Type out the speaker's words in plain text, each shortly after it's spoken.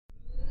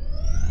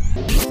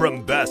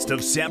From Best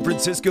of San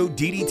Francisco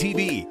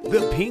DDTV,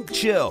 The Pink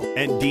Chill,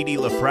 and Didi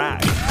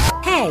LaFrac.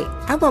 Hey,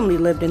 I've only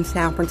lived in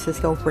San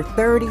Francisco for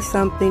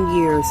 30-something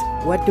years.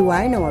 What do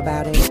I know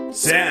about it?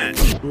 San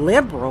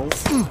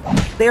Liberals?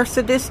 They're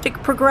sadistic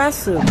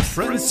progressives.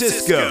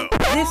 Francisco.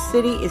 This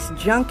city is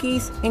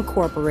Junkies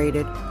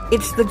Incorporated.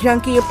 It's the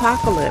junkie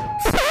apocalypse.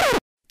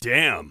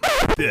 Damn,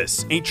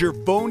 this ain't your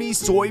phony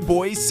soy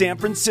boy San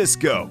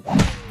Francisco.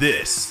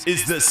 This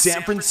is the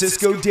San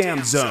Francisco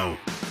Dam Zone.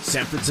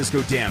 San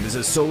Francisco Dam is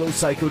a solo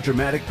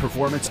psychodramatic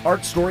performance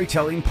art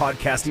storytelling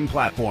podcasting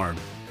platform.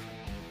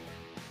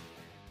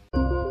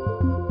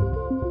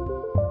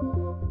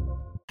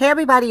 Hey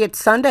everybody, it's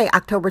Sunday,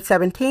 October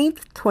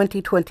 17th,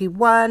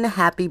 2021.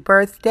 Happy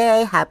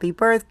birthday, happy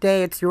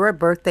birthday. It's your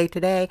birthday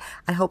today.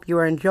 I hope you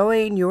are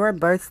enjoying your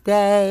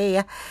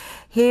birthday.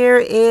 Here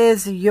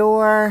is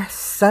your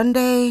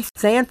Sunday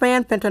San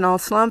Fran Fentanyl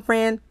Slum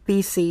Fran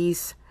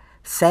Feces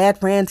San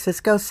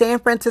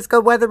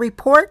Francisco weather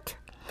report.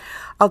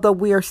 Although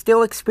we are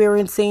still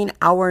experiencing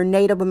our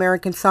Native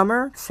American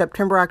summer,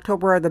 September,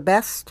 October are the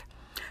best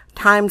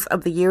times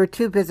of the year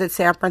to visit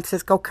San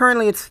Francisco.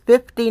 Currently, it's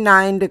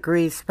 59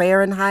 degrees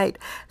Fahrenheit.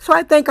 So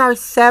I think our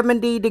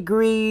 70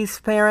 degrees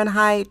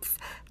Fahrenheit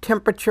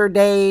temperature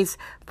days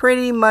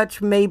pretty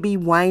much may be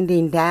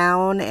winding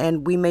down,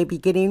 and we may be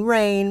getting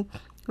rain.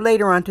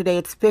 Later on today,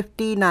 it's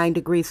 59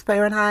 degrees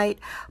Fahrenheit,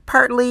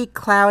 partly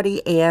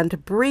cloudy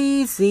and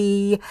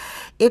breezy.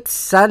 It's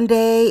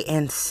Sunday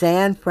in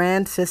San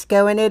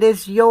Francisco, and it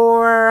is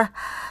your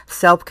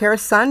Self-Care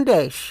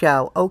Sunday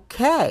show.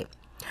 Okay.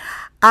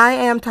 I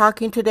am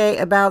talking today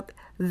about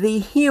the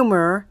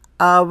humor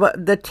of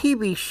the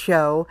TV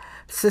show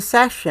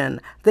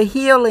Succession, the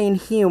healing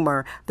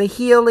humor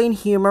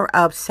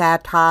of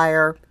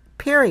satire,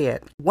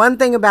 period. One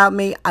thing about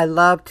me, I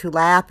love to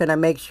laugh, and I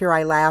make sure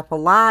I laugh a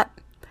lot.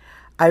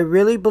 I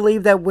really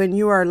believe that when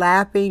you are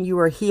laughing, you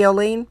are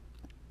healing.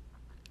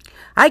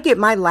 I get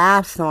my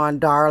laughs on,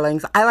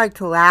 darlings. I like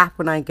to laugh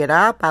when I get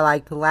up. I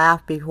like to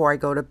laugh before I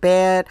go to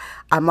bed.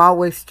 I'm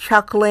always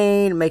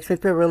chuckling. It makes me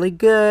feel really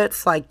good.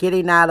 It's like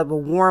getting out of a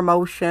warm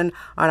ocean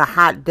on a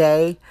hot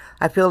day.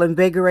 I feel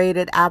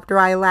invigorated after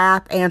I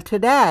laugh. And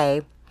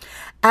today,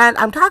 and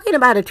I'm talking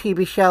about a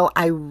TV show.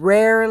 I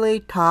rarely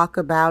talk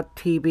about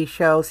TV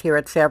shows here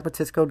at San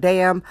Francisco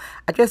Dam.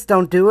 I just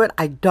don't do it.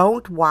 I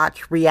don't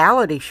watch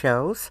reality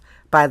shows.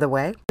 By the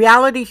way,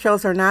 reality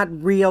shows are not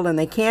real, and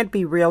they can't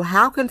be real.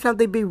 How can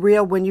something be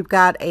real when you've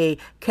got a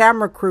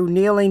camera crew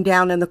kneeling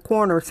down in the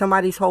corner,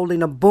 somebody's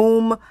holding a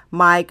boom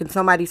mic, and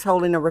somebody's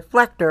holding a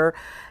reflector,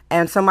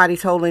 and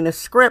somebody's holding a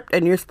script,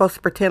 and you're supposed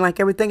to pretend like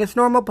everything is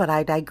normal? But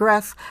I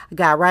digress. I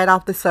got right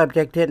off the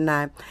subject, didn't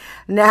I?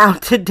 Now,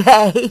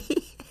 today...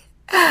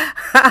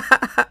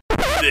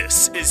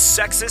 This is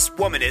Sexist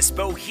Womanist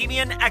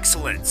Bohemian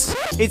Excellence.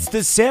 It's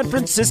the San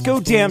Francisco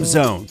Dam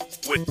Zone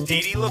with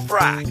Didi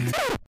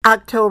LaFrac.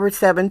 October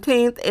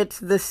 17th, it's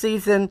the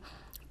season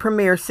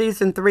premiere,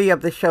 season 3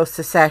 of the show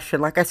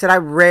Succession. Like I said, I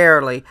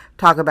rarely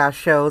talk about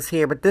shows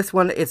here, but this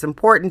one is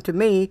important to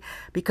me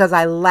because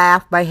I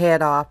laughed my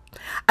head off.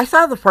 I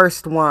saw the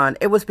first one.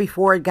 It was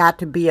before it got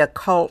to be a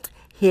cult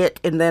hit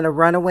and then a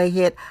runaway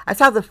hit. I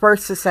saw the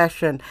first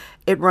Succession.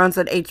 It runs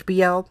on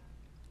HBO.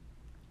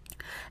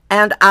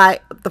 And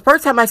the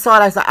first time I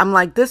saw it, I'm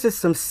like, this is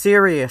some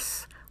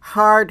serious,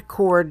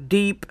 hardcore,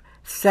 deep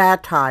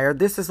satire.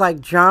 This is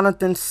like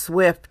Jonathan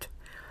Swift,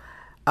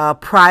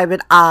 Private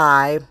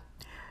Eye,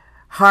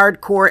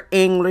 hardcore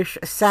English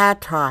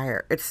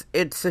satire.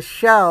 It's a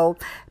show,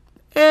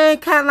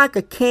 kind of like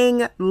a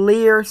King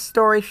Lear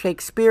story,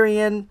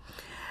 Shakespearean.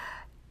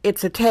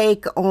 It's a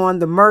take on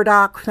the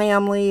Murdoch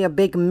family, a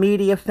big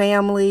media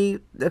family,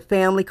 the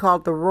family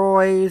called the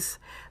Roys.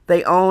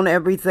 They own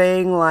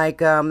everything, like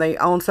they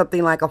own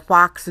something like a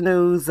Fox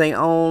News. They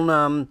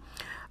own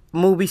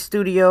movie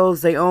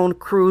studios. They own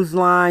cruise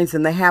lines,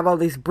 and they have all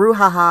these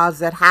brouhahas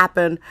that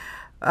happen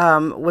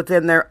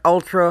within their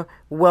ultra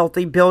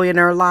wealthy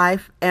billionaire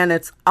life, and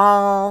it's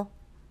all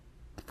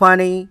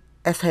funny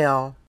as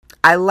hell.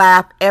 I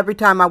laugh every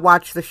time I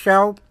watch the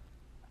show.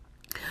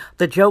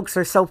 The jokes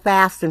are so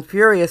fast and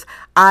furious.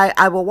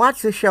 I will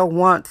watch the show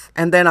once,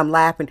 and then I'm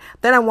laughing.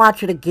 Then I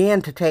watch it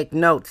again to take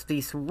notes.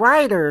 These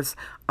writers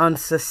on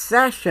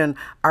Succession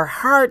are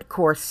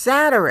hardcore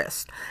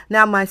satirists.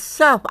 Now,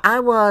 myself,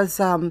 I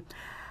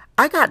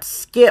got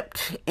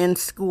skipped in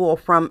school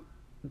from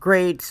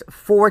grades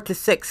 4 to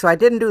 6. So I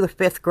didn't do the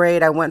 5th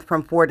grade. I went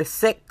from 4 to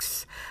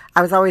 6.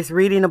 I was always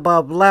reading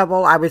above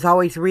level. I was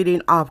always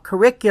reading off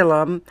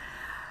curriculum.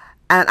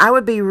 And I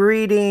would be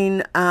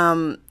reading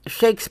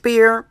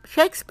Shakespeare.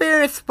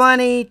 Shakespeare is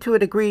funny to a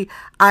degree.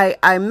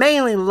 I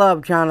mainly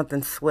love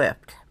Jonathan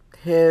Swift.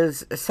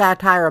 His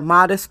satire, A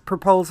Modest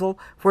Proposal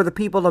for the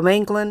People of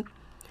England,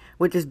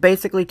 which is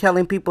basically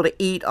telling people to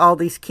eat all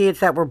these kids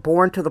that were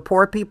born to the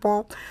poor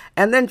people.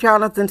 And then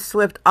Jonathan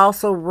Swift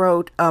also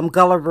wrote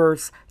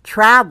Gulliver's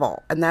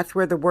Travel, and that's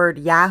where the word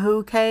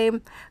Yahoo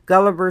came.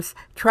 Gulliver's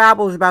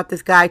Travel is about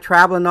this guy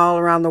traveling all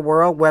around the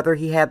world, whether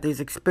he had these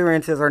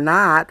experiences or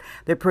not.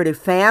 They're pretty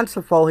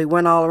fanciful. He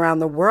went all around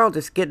the world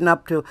just getting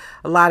up to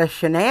a lot of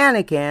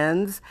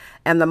shenanigans.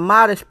 And The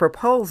Modest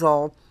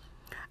Proposal,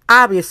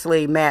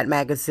 obviously Mad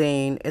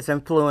Magazine is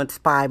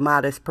influenced by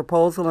Modest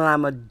Proposal, and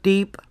I'm a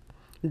deep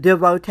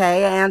devotee,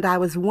 and I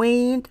was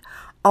weaned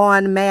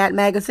on Mad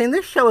Magazine.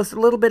 This show is a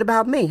little bit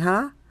about me,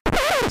 huh?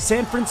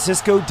 San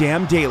Francisco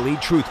Dam Daily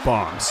Truth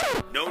Bombs.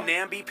 No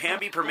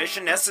namby-pamby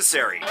permission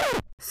necessary.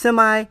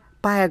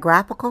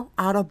 Semi-biographical,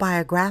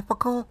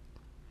 autobiographical.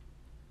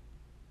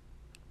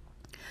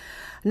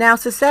 Now,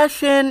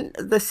 Succession,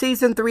 the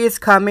season 3 is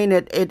coming.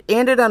 It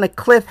ended on a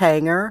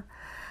cliffhanger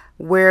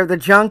where the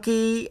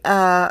junkie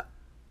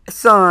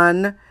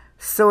son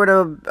sort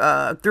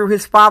of threw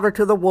his father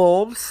to the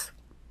wolves.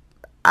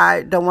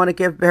 I don't want to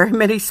give very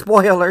many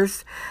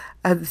spoilers.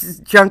 This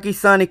junkie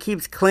son, he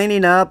keeps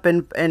cleaning up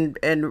and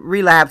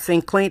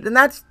relapsing, and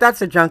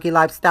that's a junkie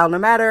lifestyle. No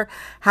matter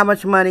how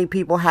much money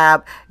people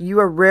have, you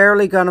are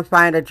rarely going to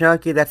find a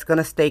junkie that's going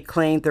to stay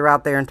clean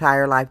throughout their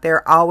entire life.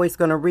 They're always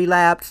going to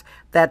relapse.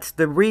 That's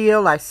the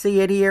real. I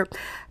see it here.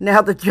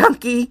 Now the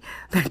junkie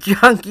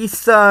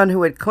son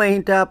who had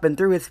cleaned up and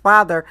threw his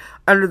father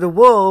under the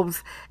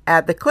wolves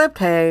at the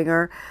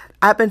cliffhanger.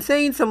 I've been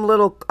seeing some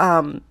little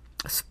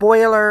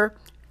spoiler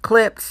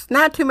clips,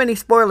 not too many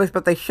spoilers,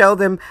 but they show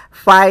them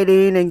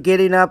fighting and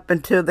getting up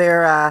into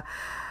their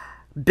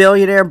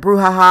billionaire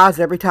brouhahas.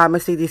 Every time I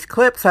see these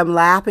clips, I'm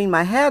laughing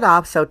my head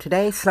off. So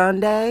today's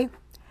Sunday.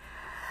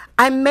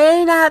 I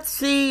may not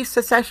see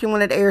Succession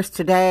when it airs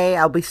today.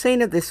 I'll be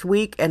seeing it this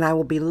week, and I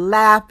will be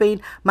laughing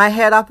my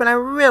head off. And I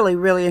really,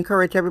 really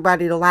encourage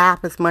everybody to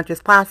laugh as much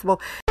as possible.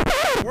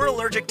 We're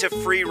allergic to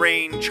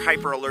free-range,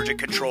 hyper-allergic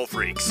control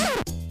freaks.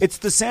 It's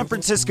the San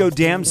Francisco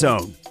Dam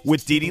Zone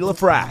with Dee Dee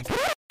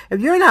LaFrac. If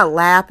you're not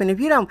laughing,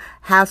 if you don't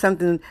have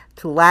something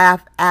to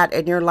laugh at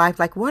in your life,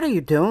 like, what are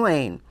you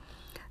doing?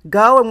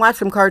 Go and watch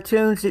some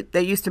cartoons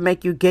that used to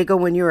make you giggle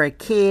when you were a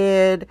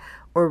kid,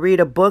 or read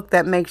a book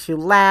that makes you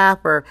laugh,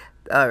 or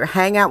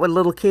hang out with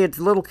little kids.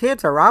 Little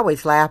kids are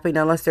always laughing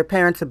unless their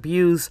parents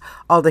abuse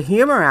all the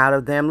humor out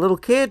of them. Little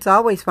kids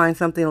always find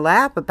something to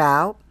laugh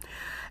about.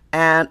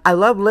 And I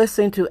love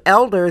listening to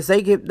elders.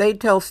 They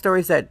tell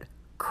stories that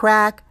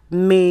crack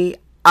me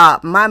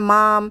up.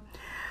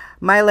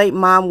 My late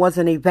mom was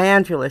an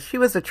evangelist. She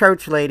was a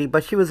church lady,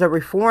 but she was a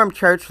reformed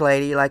church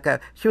lady.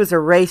 She was a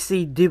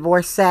racy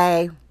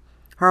divorcee.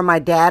 Her and my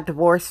dad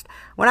divorced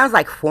when I was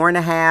like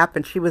 4.5,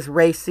 and she was a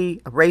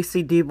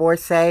racy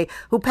divorcee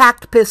who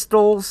packed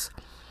pistols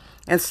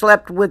and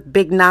slept with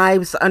big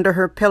knives under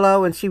her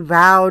pillow, and she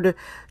vowed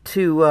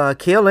to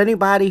kill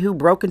anybody who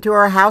broke into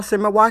our house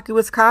in Milwaukee,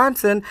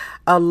 Wisconsin.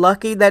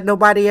 Lucky that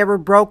nobody ever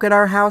broke in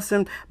our house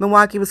in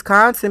Milwaukee,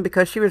 Wisconsin,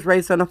 because she was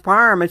raised on a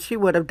farm, and she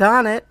would have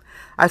done it.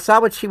 I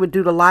saw what she would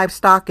do to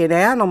livestock and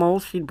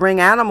animals. She'd bring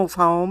animals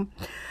home,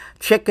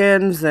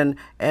 chickens and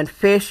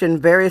fish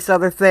and various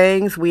other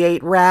things. We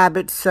ate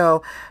rabbits.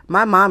 So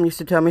my mom used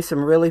to tell me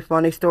some really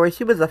funny stories.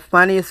 She was the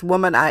funniest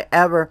woman I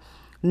ever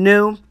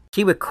knew.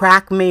 She would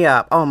crack me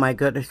up. Oh, my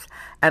goodness.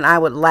 And I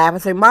would laugh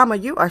and say, Mama,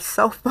 you are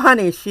so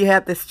funny. She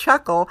had this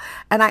chuckle.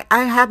 And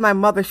I have my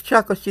mother's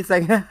chuckle. She's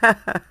like, and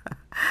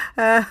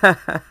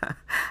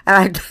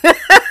I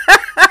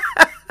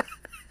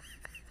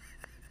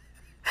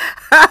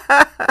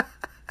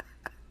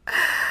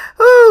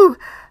Ooh,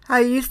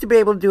 I used to be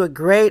able to do a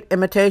great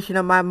imitation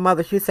of my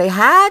mother. She'd say,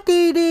 "Hi,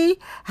 Dee Dee.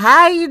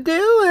 How you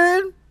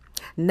doing?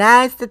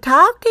 Nice to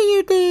talk to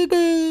you, Dee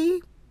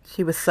Dee."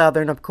 She was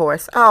Southern, of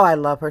course. Oh, I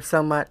love her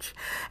so much.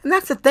 And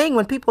that's the thing.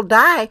 When people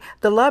die,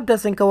 the love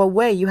doesn't go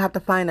away. You have to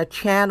find a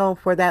channel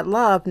for that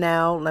love.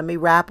 Now, let me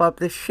wrap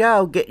up this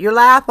show. Get your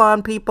laugh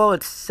on, people.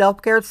 It's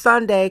Self-Care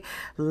Sunday.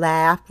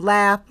 Laugh,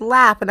 laugh,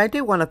 laugh. And I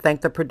do want to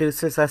thank the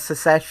producers of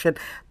Succession.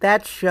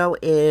 That show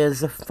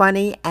is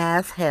funny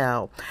as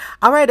hell.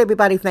 All right,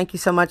 everybody. Thank you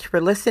so much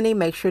for listening.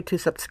 Make sure to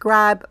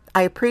subscribe.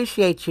 I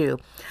appreciate you.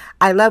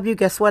 I love you.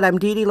 Guess what? I'm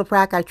Dee Dee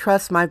LaFrac. I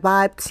trust my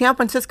vibe. San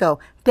Francisco.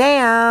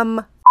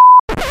 Damn.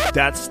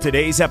 That's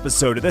today's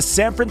episode of the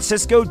San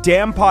Francisco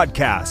Dam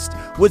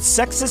Podcast with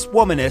sexist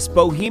womanist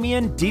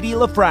bohemian Dee Dee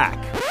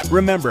LaFrac.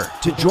 Remember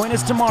to join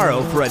us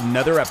tomorrow for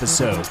another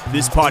episode.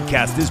 This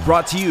podcast is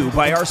brought to you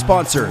by our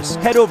sponsors.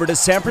 Head over to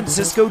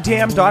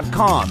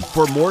sanfranciscodam.com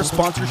for more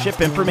sponsorship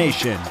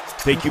information.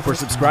 Thank you for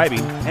subscribing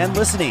and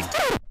listening.